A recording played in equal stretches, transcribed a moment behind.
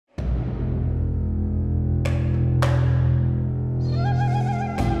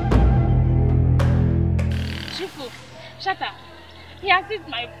Shut up. He has hit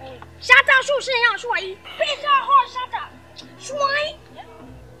my phone. Shut up, so say I'm swine. Peter Hall, shut up. Swine.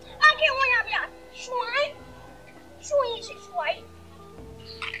 I can't want to be swine. Swine.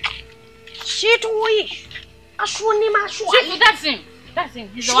 Shit, wish. I swing him, I swine. That's him. That's him.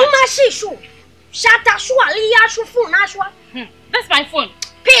 He's the one. one. Shut up, phone, that's my phone.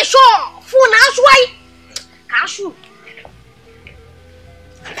 Pay phone, Cashew.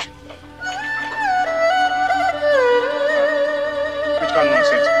 Which kind of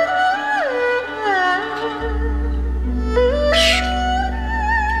nonsense?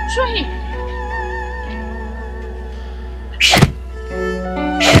 Show him.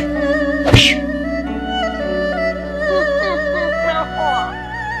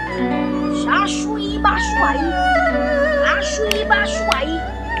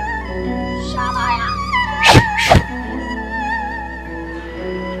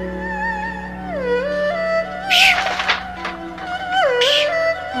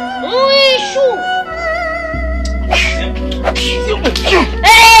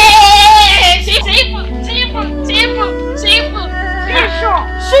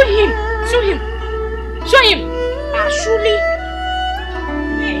 Show him. Ashuli.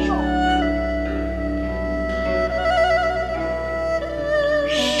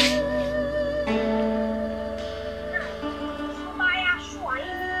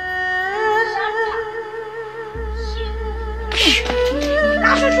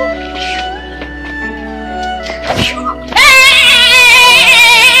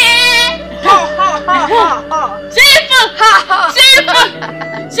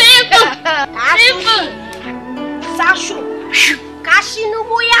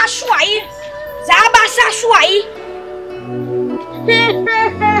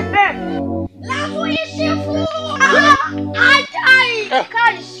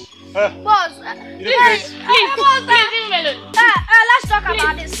 Boss, please, let's talk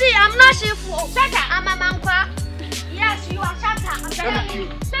about it. See, I'm not shameful. I'm a man. Yes, you are Shata. Let me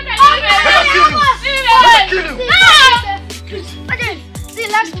kill you. See,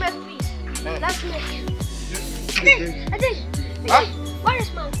 let's make peace. Let's make peace. Where is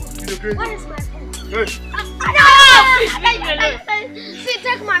my phone? Where is my phone? See,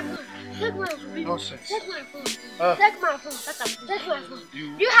 take my phone. Take my phone. Nonsense. Take my phone. Take my phone. Take my phone. Do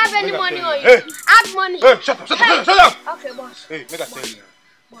you have any money on you? Hey. Add money. Hey, shut up. Okay, boss. Hey, make I tell you now.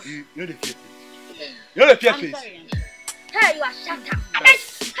 You know the fear face. You know the fear face. Hey, you are shut up.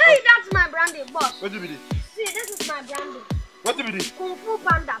 Hey, that's my branding, boss. What do you mean? See, this is my branding. What do you mean? Kung Fu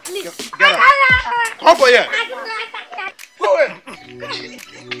Panda, please. Get up. Come for here. Go away.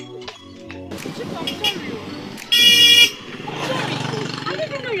 I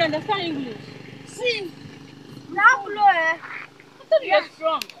didn't know you understand English. See, that blow, I thought you were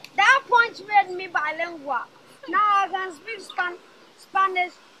strong. That punch made me bilingual. Now I can speak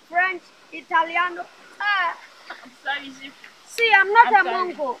Spanish, French, Italiano. I'm sorry, see, I'm not a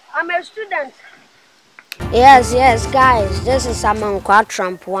Mongo. I'm a student. Yes, guys. This is Amankwa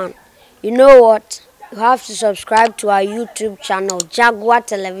Trump 1. You know what? You have to subscribe to our YouTube channel, Jaguar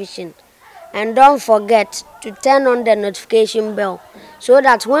Television. And don't forget to turn on the notification bell so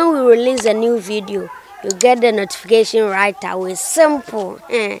that when we release a new video, you get the notification right away. Simple.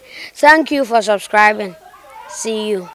 Thank you for subscribing. See you.